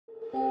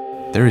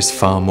there is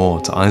far more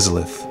to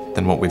Izalith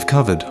than what we've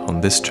covered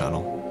on this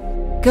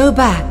channel. Go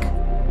back.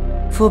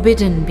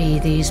 Forbidden be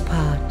these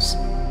parts,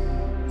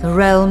 the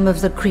realm of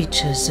the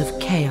creatures of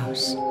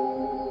chaos.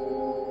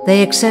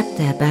 They accept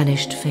their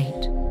banished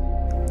fate.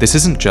 This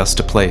isn't just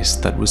a place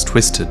that was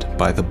twisted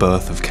by the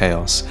birth of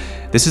chaos.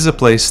 This is a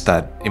place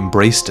that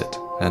embraced it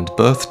and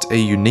birthed a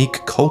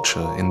unique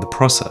culture in the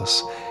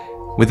process.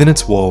 Within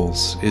its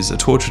walls is a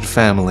tortured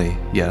family,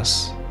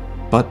 yes,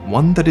 but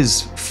one that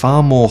is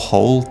far more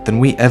whole than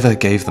we ever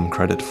gave them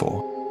credit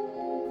for.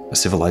 A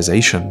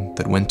civilization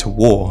that went to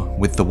war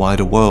with the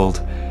wider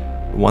world,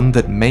 one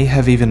that may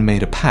have even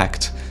made a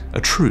pact, a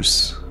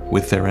truce,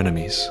 with their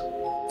enemies.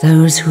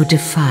 Those who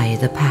defy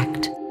the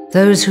pact,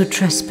 those who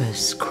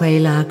trespass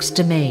Quelaag's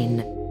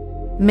domain,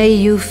 may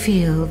you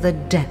feel the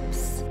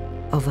depth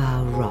of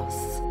our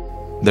wrath.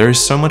 There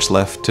is so much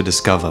left to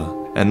discover,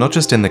 and not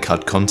just in the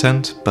cut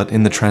content, but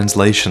in the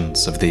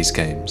translations of these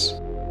games.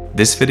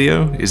 This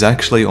video is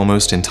actually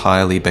almost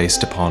entirely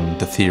based upon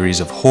the theories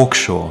of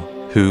Hawkshaw,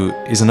 who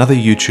is another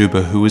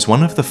YouTuber who was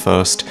one of the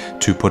first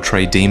to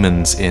portray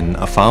demons in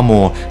a far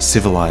more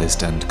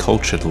civilized and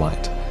cultured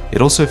light.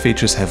 It also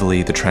features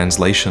heavily the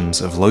translations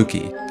of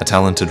Loki, a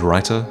talented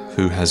writer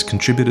who has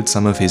contributed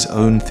some of his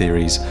own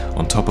theories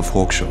on top of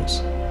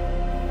Hawkshaw's.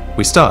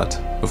 We start,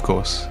 of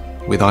course,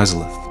 with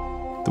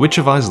Izalith. The Witch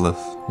of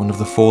Izalith, one of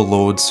the four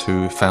lords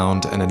who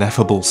found an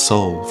ineffable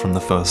soul from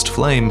the first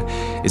flame,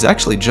 is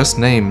actually just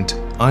named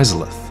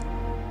Izalith.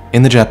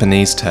 In the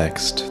Japanese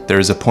text, there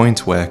is a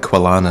point where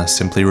Quelana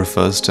simply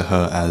refers to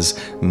her as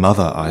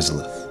Mother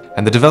Izalith,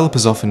 and the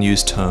developers often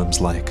use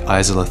terms like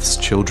Izalith's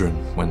children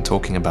when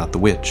talking about the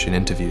witch in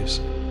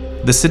interviews.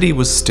 The city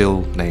was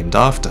still named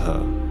after her,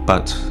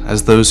 but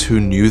as those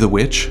who knew the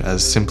witch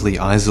as simply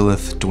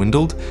Izalith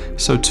dwindled,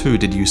 so too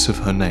did use of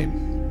her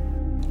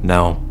name.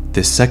 Now,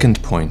 this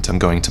second point I'm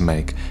going to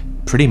make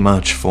pretty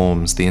much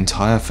forms the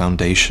entire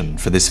foundation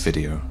for this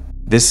video.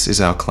 This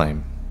is our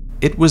claim.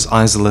 It was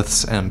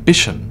Izalith's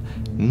ambition,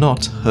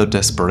 not her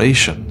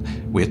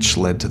desperation, which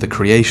led to the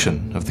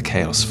creation of the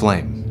Chaos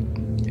Flame.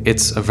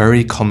 It's a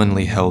very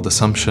commonly held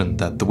assumption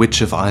that the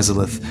Witch of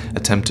Izalith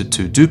attempted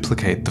to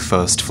duplicate the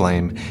first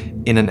flame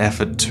in an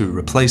effort to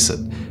replace it.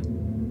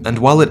 And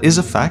while it is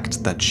a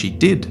fact that she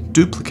did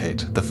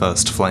duplicate the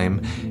first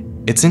flame,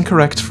 it's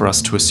incorrect for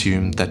us to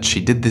assume that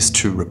she did this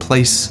to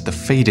replace the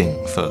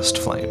fading first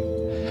flame.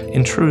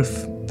 In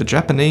truth, the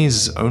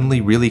Japanese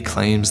only really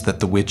claims that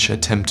the witch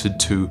attempted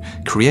to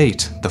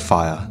create the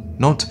fire,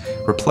 not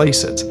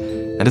replace it,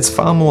 and it's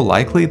far more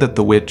likely that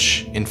the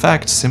witch, in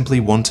fact, simply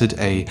wanted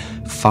a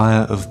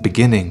fire of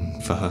beginning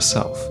for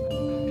herself.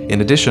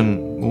 In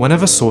addition,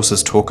 whenever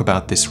sources talk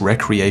about this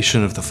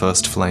recreation of the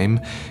first flame,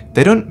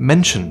 they don't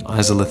mention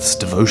Izalith's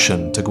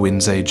devotion to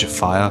Gwyn's Age of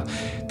Fire,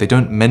 they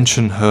don't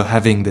mention her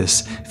having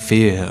this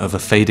fear of a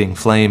fading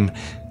flame,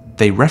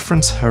 they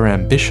reference her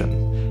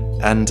ambition.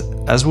 And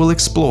as we'll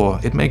explore,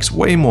 it makes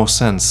way more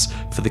sense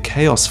for the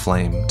Chaos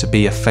Flame to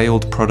be a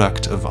failed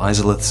product of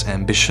Izalith's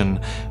ambition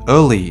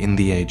early in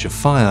the Age of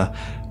Fire,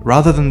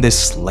 rather than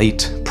this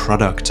late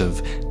product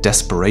of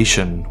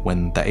desperation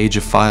when the Age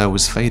of Fire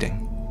was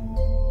fading.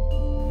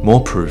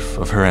 More proof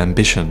of her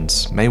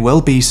ambitions may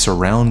well be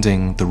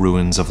surrounding the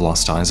ruins of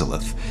Lost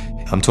Izalith.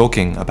 I'm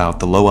talking about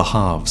the lower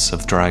halves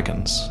of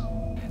dragons.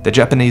 The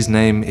Japanese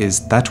name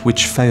is That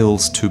Which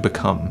Fails to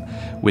Become,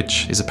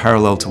 which is a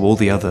parallel to all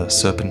the other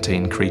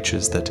serpentine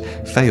creatures that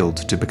failed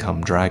to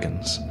become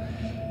dragons.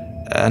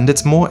 And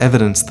it's more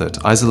evidence that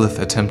Izalith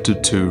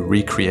attempted to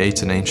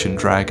recreate an ancient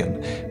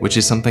dragon, which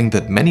is something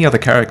that many other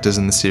characters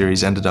in the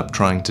series ended up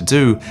trying to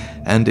do,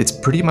 and it's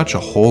pretty much a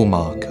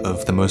hallmark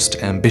of the most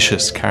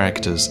ambitious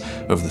characters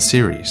of the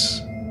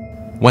series.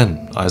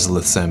 When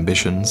Izalith's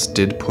ambitions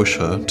did push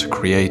her to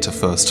create a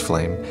first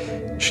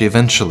flame, she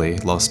eventually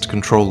lost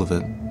control of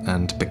it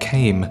and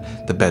became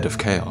the Bed of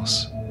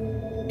Chaos.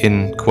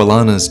 In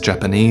Quelana's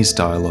Japanese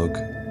dialogue,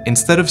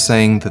 instead of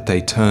saying that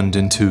they turned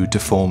into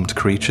deformed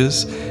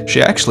creatures,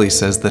 she actually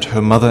says that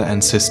her mother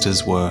and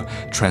sisters were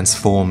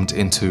transformed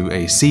into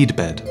a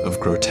seedbed of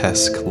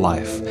grotesque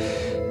life.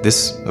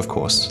 This, of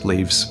course,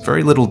 leaves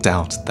very little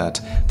doubt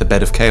that the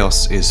Bed of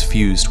Chaos is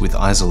fused with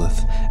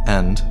Izalith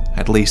and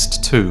at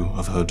least two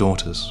of her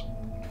daughters.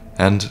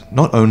 And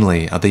not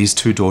only are these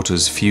two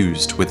daughters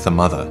fused with the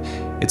mother,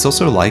 it's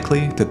also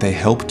likely that they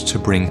helped to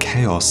bring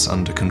chaos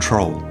under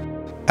control.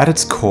 At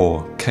its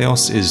core,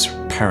 chaos is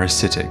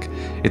parasitic.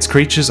 Its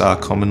creatures are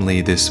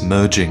commonly this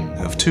merging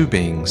of two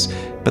beings,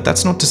 but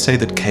that's not to say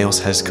that chaos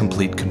has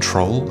complete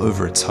control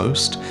over its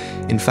host.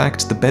 In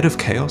fact, the Bed of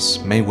Chaos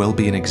may well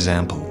be an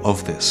example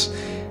of this.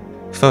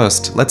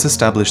 First, let's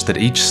establish that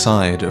each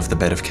side of the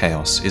Bed of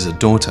Chaos is a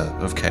daughter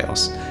of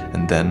chaos,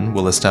 and then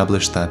we'll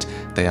establish that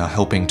they are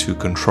helping to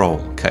control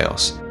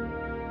chaos.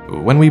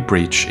 When we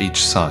breach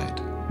each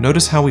side,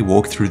 notice how we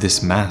walk through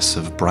this mass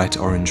of bright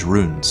orange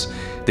runes.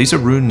 These are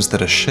runes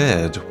that are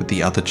shared with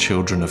the other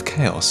children of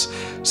chaos,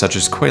 such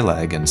as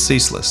Quelaag and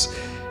Ceaseless.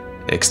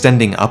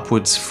 Extending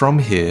upwards from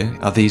here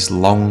are these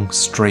long,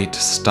 straight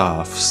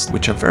staffs,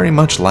 which are very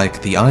much like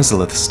the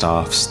Izalith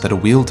staffs that are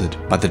wielded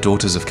by the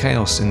Daughters of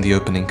Chaos in the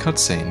opening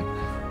cutscene.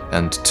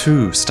 And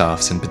 2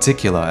 staffs in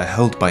particular are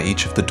held by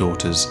each of the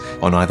daughters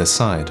on either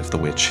side of the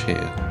witch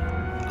here.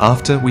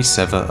 After we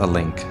sever a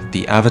link,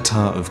 the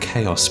Avatar of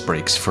Chaos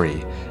breaks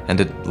free,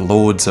 and it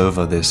lords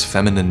over this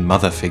feminine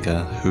mother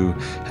figure who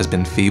has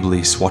been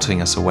feebly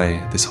swatting us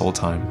away this whole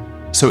time.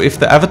 So if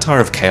the Avatar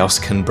of Chaos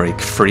can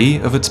break free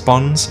of its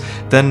bonds,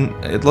 then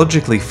it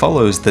logically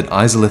follows that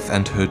Izalith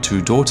and her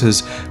 2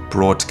 daughters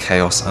brought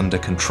Chaos under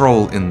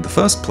control in the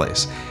first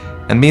place.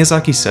 And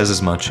Miyazaki says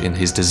as much in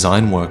his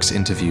DesignWorks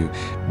interview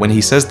when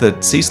he says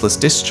that Ceaseless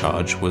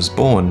Discharge was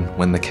born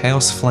when the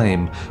Chaos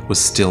Flame was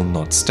still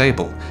not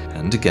stable.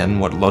 And again,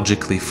 what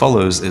logically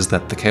follows is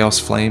that the Chaos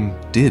Flame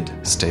did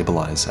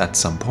stabilize at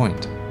some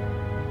point.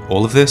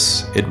 All of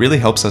this, it really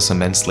helps us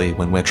immensely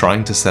when we're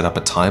trying to set up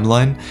a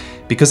timeline,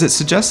 because it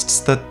suggests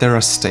that there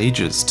are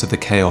stages to the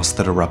chaos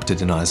that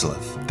erupted in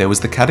Izalith. There was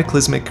the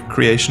cataclysmic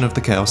creation of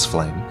the Chaos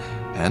Flame,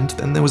 and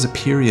then there was a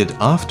period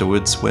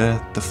afterwards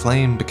where the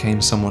flame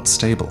became somewhat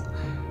stable.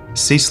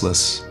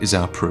 Ceaseless is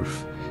our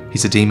proof.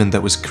 He's a demon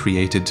that was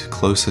created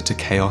closer to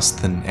chaos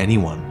than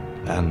anyone,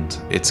 and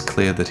it's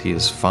clear that he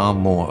is far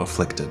more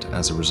afflicted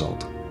as a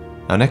result.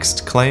 Our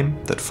next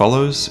claim that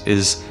follows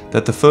is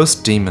that the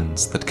first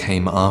demons that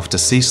came after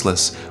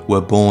Ceaseless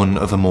were born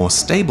of a more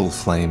stable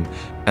flame,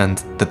 and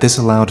that this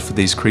allowed for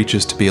these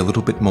creatures to be a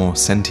little bit more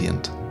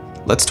sentient.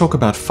 Let's talk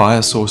about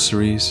fire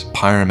sorceries,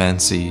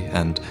 pyromancy,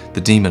 and the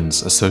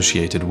demons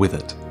associated with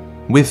it.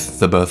 With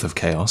the birth of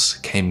chaos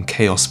came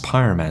chaos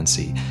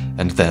pyromancy,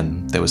 and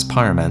then there was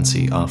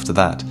pyromancy after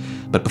that.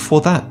 But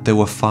before that there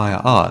were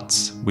fire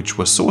arts, which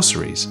were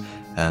sorceries,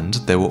 and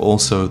there were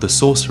also the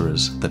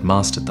sorcerers that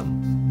mastered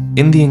them.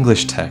 In the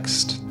English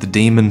text, the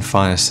demon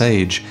fire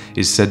sage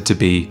is said to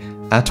be,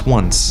 at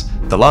once,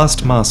 the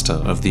last master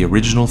of the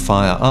original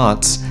fire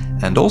arts,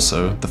 and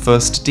also the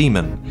first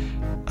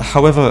demon.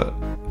 However,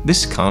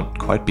 this can't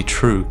quite be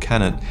true,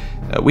 can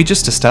it? We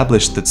just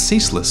established that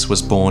Ceaseless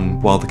was born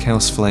while the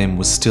Chaos Flame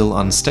was still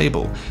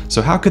unstable,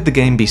 so how could the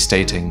game be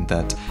stating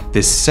that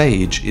this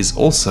sage is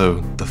also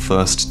the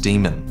first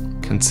demon?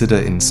 Consider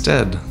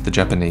instead the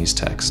Japanese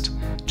text.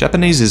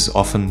 Japanese is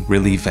often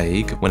really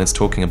vague when it's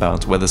talking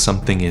about whether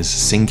something is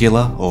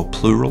singular or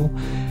plural,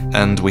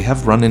 and we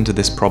have run into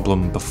this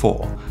problem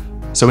before.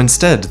 So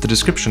instead, the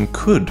description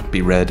could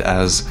be read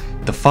as,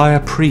 the fire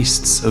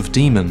priests of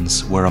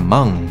demons were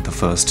among the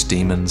first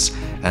demons,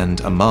 and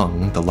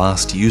among the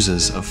last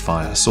users of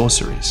fire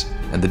sorceries.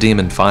 And the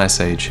demon fire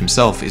sage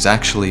himself is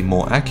actually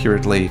more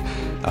accurately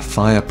a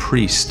fire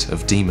priest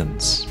of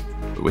demons,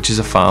 which is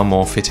a far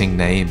more fitting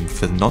name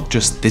for not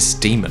just this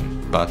demon,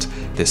 but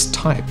this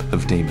type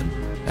of demon.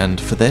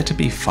 And for there to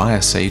be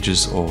fire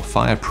sages or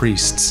fire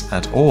priests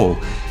at all,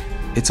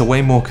 it's a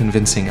way more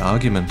convincing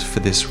argument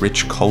for this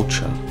rich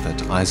culture that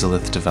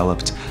Izalith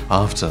developed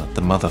after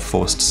the Mother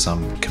forced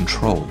some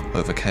control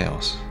over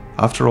chaos.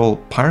 After all,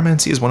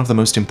 pyromancy is one of the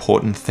most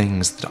important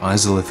things that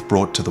Izalith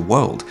brought to the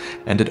world,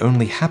 and it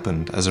only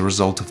happened as a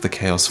result of the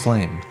Chaos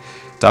Flame.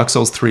 Dark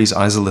Souls 3's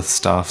Izalith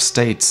staff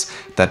states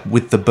that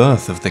with the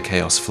birth of the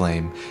Chaos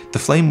Flame, the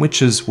Flame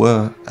Witches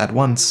were, at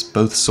once,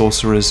 both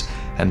sorcerers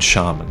and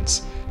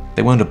shamans.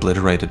 They weren't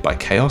obliterated by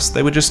chaos,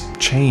 they were just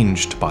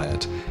changed by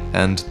it,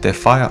 and their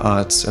fire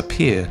arts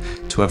appear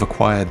to have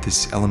acquired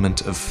this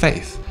element of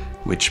faith,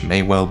 which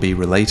may well be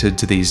related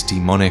to these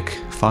demonic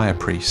fire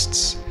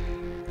priests,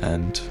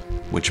 and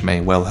which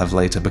may well have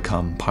later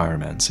become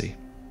pyromancy.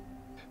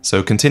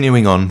 So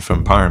continuing on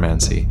from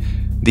pyromancy,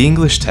 the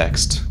English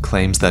text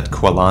claims that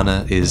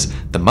Kwalana is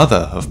the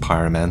mother of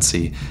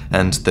pyromancy,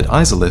 and that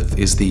Izalith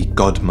is the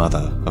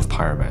godmother of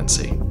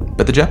pyromancy.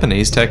 But the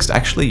Japanese text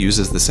actually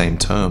uses the same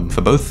term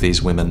for both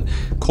these women,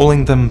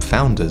 calling them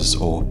founders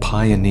or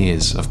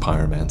pioneers of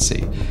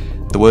pyromancy.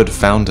 The word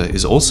founder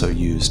is also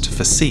used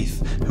for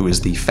Seath, who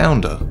is the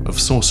founder of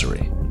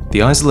sorcery. The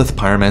Izalith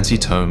pyromancy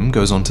tome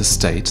goes on to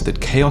state that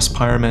chaos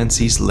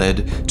pyromancies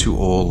led to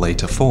all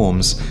later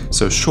forms,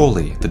 so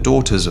surely the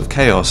Daughters of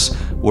Chaos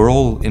were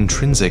all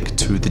intrinsic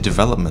to the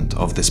development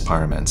of this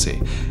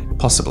pyromancy.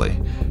 Possibly.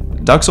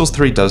 Dark Souls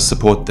 3 does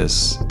support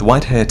this. The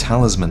White Hair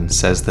Talisman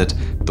says that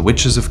the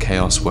Witches of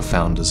Chaos were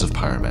founders of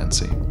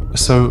pyromancy.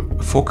 So,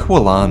 for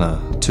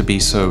Kwalana to be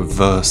so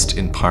versed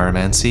in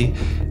pyromancy,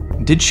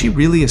 did she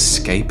really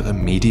escape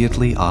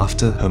immediately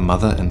after her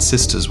mother and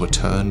sisters were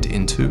turned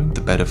into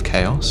the Bed of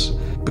Chaos?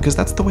 Because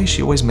that's the way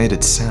she always made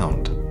it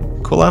sound.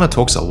 Kwalana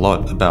talks a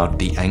lot about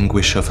the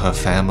anguish of her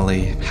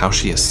family, how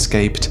she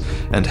escaped,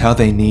 and how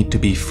they need to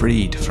be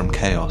freed from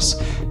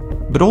chaos.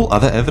 But all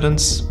other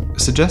evidence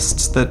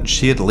suggests that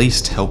she at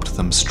least helped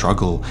them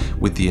struggle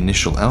with the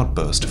initial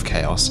outburst of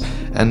chaos,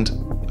 and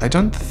I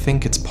don't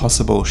think it's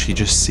possible she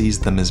just sees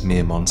them as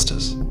mere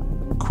monsters.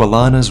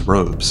 Kwalana's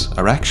robes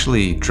are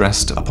actually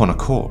dressed upon a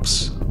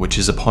corpse, which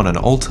is upon an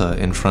altar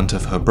in front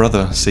of her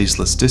brother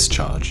Ceaseless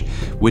Discharge,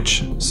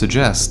 which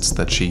suggests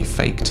that she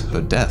faked her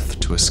death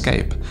to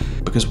escape,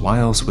 because why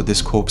else would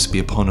this corpse be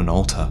upon an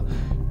altar?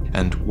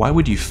 And why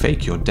would you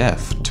fake your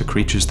death to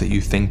creatures that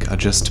you think are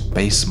just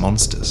base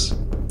monsters?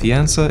 The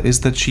answer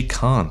is that she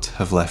can't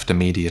have left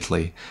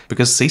immediately,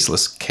 because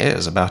Ceaseless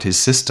cares about his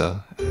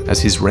sister,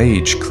 as his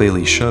rage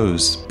clearly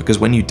shows, because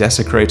when you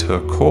desecrate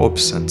her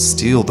corpse and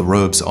steal the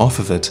robes off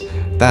of it,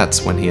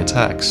 that's when he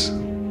attacks.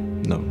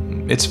 No,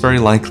 it's very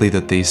likely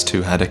that these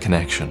two had a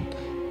connection,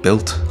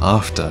 built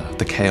after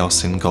the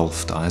chaos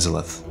engulfed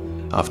Izalith.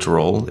 After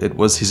all, it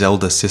was his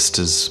elder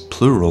sisters,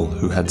 plural,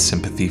 who had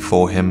sympathy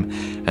for him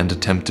and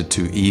attempted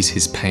to ease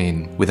his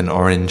pain with an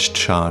orange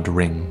charred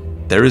ring.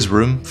 There is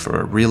room for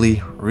a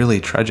really,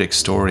 really tragic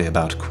story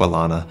about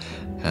Quelana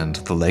and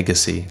the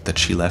legacy that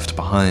she left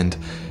behind,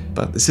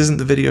 but this isn't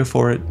the video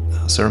for it,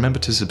 so remember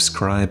to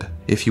subscribe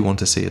if you want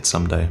to see it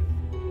someday.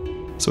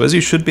 So as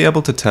you should be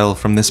able to tell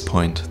from this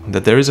point,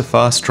 that there is a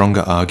far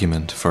stronger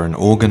argument for an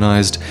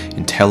organized,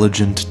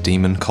 intelligent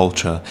demon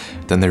culture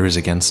than there is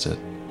against it.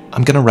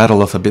 I'm gonna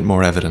rattle off a bit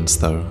more evidence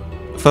though.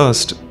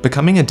 First,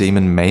 becoming a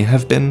demon may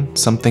have been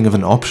something of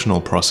an optional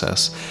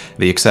process,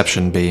 the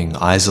exception being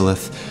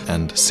Izalith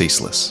and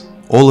Ceaseless,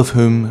 all of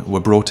whom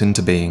were brought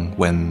into being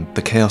when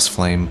the Chaos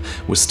Flame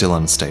was still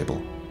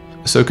unstable.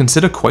 So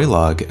consider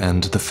Quelag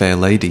and the Fair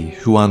Lady,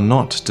 who are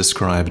not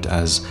described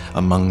as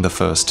among the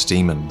first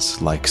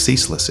demons like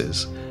Ceaseless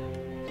is.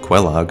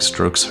 Quelag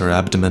strokes her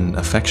abdomen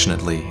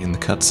affectionately in the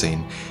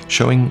cutscene,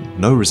 showing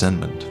no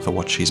resentment for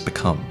what she's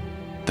become.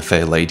 The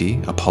Fair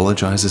Lady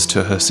apologizes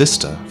to her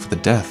sister for the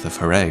death of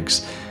her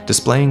eggs,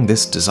 displaying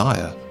this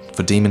desire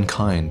for demon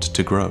kind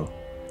to grow.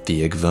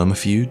 The Egg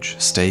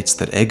Vermifuge states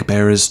that egg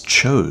bearers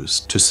chose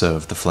to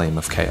serve the Flame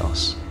of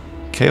Chaos.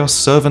 Chaos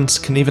servants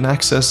can even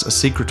access a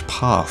secret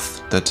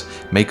path that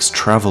makes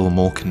travel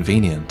more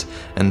convenient,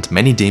 and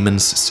many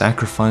demons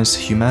sacrifice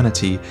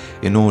humanity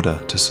in order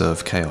to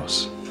serve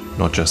Chaos.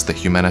 Not just the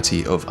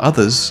humanity of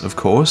others, of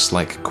course,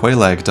 like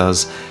Quelag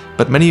does,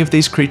 but many of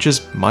these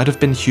creatures might have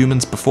been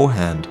humans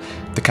beforehand.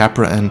 The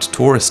Capra and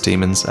Taurus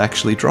demons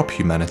actually drop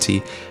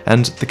humanity,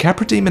 and the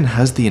Capra demon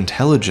has the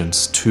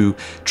intelligence to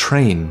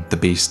train the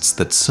beasts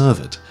that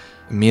serve it.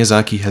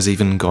 Miyazaki has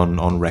even gone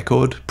on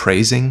record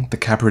praising the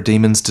Capra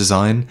demon's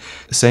design,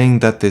 saying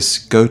that this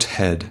goat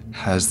head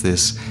has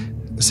this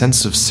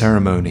sense of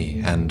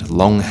ceremony and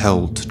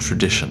long-held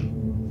tradition.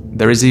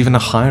 There is even a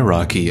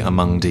hierarchy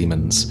among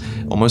demons,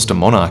 almost a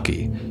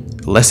monarchy.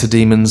 Lesser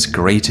demons,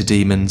 greater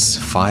demons,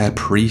 fire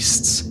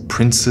priests,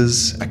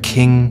 princes, a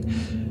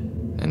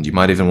king, and you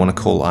might even want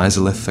to call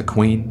Izalith a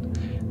queen.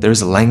 There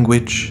is a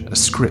language, a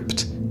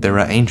script. There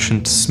are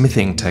ancient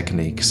smithing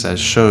techniques as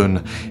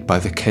shown by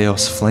the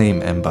Chaos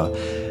Flame Ember,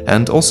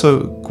 and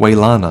also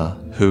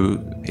Quelana,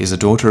 who is a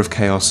daughter of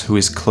Chaos who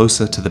is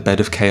closer to the bed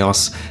of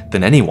Chaos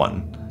than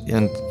anyone,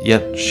 and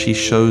yet she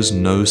shows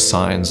no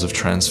signs of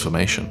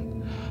transformation.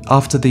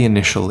 After the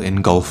initial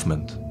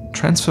engulfment,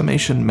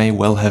 transformation may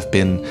well have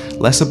been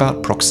less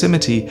about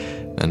proximity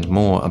and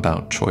more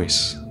about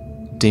choice.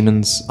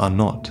 Demons are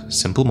not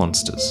simple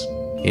monsters,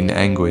 in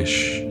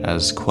anguish,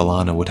 as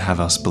Quelana would have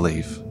us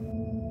believe.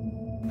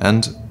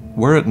 And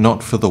were it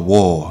not for the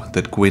war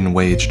that Gwyn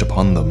waged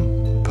upon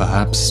them,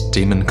 perhaps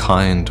demon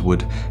kind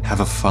would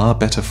have a far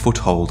better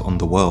foothold on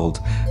the world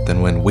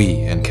than when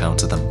we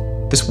encounter them.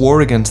 This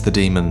war against the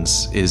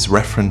demons is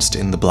referenced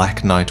in the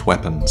Black Knight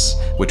weapons,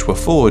 which were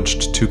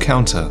forged to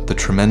counter the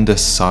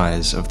tremendous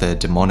size of their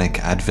demonic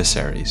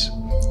adversaries.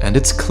 And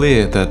it's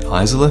clear that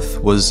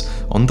Izalith was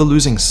on the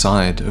losing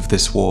side of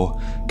this war,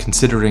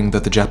 considering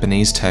that the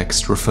Japanese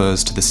text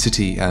refers to the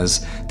city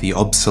as the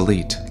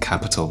obsolete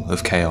capital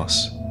of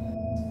chaos.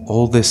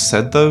 All this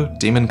said though,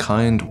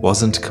 demonkind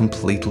wasn't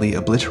completely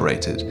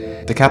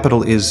obliterated. The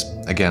capital is,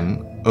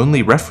 again,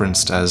 only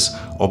referenced as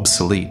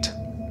obsolete.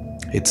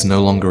 It's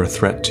no longer a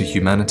threat to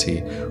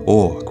humanity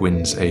or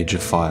Gwyn's Age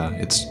of Fire.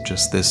 It's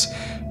just this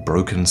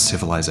broken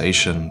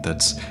civilization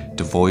that's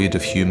devoid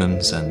of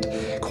humans and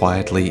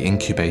quietly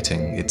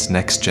incubating its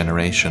next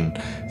generation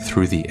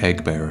through the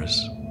egg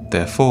bearers.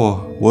 Therefore,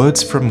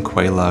 words from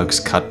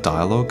Quelag's cut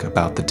dialogue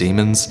about the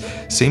demons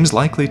seems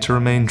likely to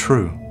remain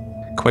true.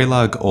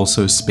 Quelag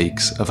also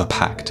speaks of a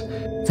pact.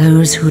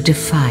 Those who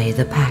defy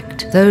the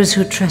pact, those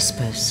who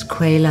trespass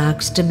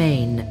Quelag's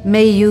domain,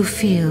 may you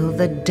feel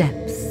the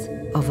depth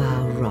of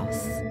our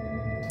wrath.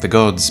 The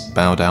gods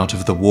bowed out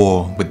of the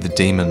war with the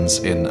demons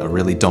in a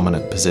really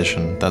dominant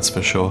position, that's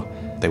for sure.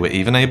 They were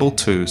even able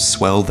to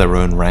swell their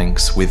own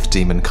ranks with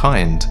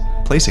demonkind,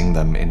 placing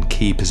them in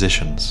key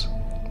positions.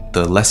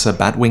 The lesser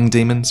Batwing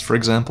demons, for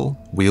example,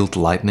 wield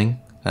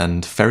lightning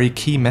and ferry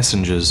key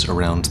messengers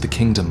around the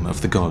kingdom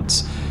of the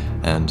gods,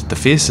 and the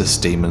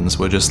fiercest demons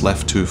were just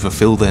left to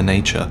fulfill their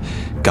nature,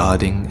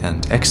 guarding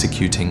and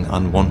executing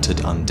unwanted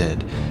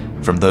undead,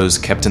 from those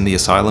kept in the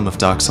asylum of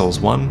Dark Souls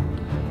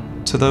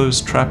 1 to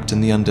those trapped in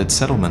the undead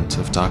settlement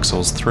of Dark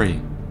Souls 3.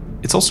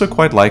 It's also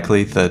quite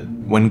likely that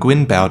when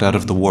Gwyn bowed out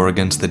of the war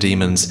against the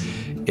demons,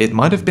 it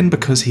might have been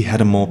because he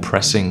had a more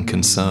pressing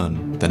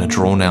concern than a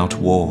drawn-out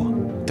war.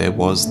 There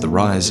was the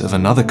rise of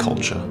another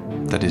culture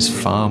that is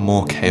far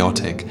more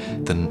chaotic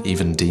than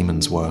even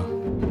demons were.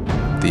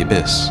 The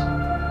Abyss.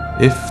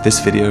 If this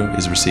video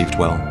is received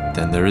well,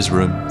 then there is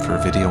room for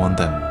a video on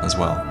them as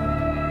well.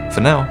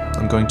 For now,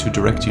 I'm going to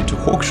direct you to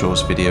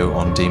Hawkshaw's video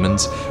on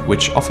demons,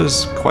 which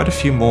offers quite a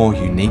few more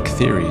unique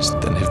theories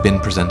than have been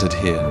presented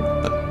here.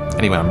 But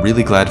anyway, I'm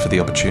really glad for the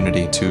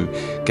opportunity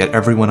to get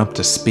everyone up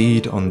to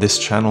speed on this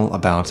channel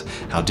about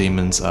how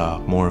demons are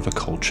more of a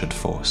cultured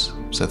force.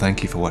 So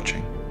thank you for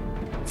watching.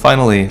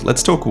 Finally,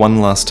 let's talk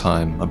one last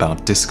time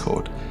about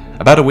Discord.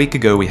 About a week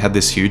ago we had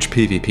this huge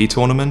PvP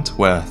tournament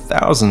where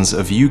thousands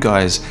of you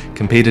guys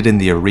competed in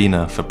the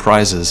arena for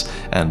prizes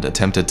and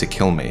attempted to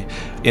kill me.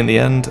 In the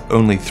end,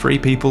 only 3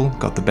 people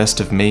got the best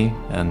of me,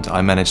 and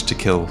I managed to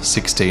kill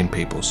 16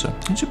 people, so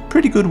it's a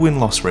pretty good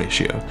win-loss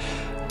ratio.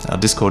 Our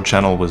Discord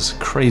channel was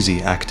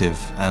crazy active,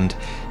 and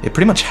it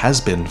pretty much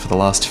has been for the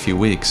last few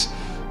weeks,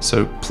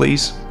 so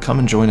please come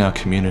and join our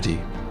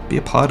community. Be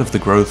a part of the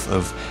growth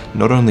of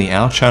not only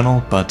our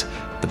channel, but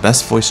the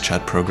best voice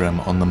chat program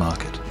on the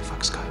market.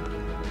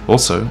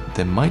 Also,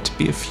 there might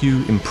be a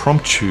few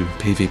impromptu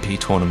PvP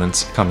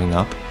tournaments coming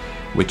up,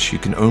 which you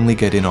can only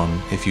get in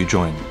on if you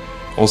join.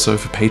 Also,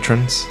 for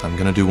patrons, I'm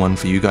going to do one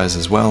for you guys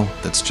as well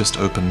that's just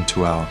open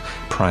to our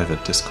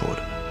private Discord.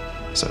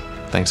 So,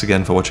 thanks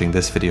again for watching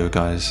this video,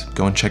 guys.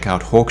 Go and check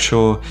out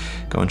Hawkshaw,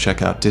 go and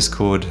check out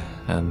Discord,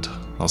 and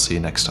I'll see you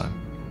next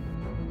time.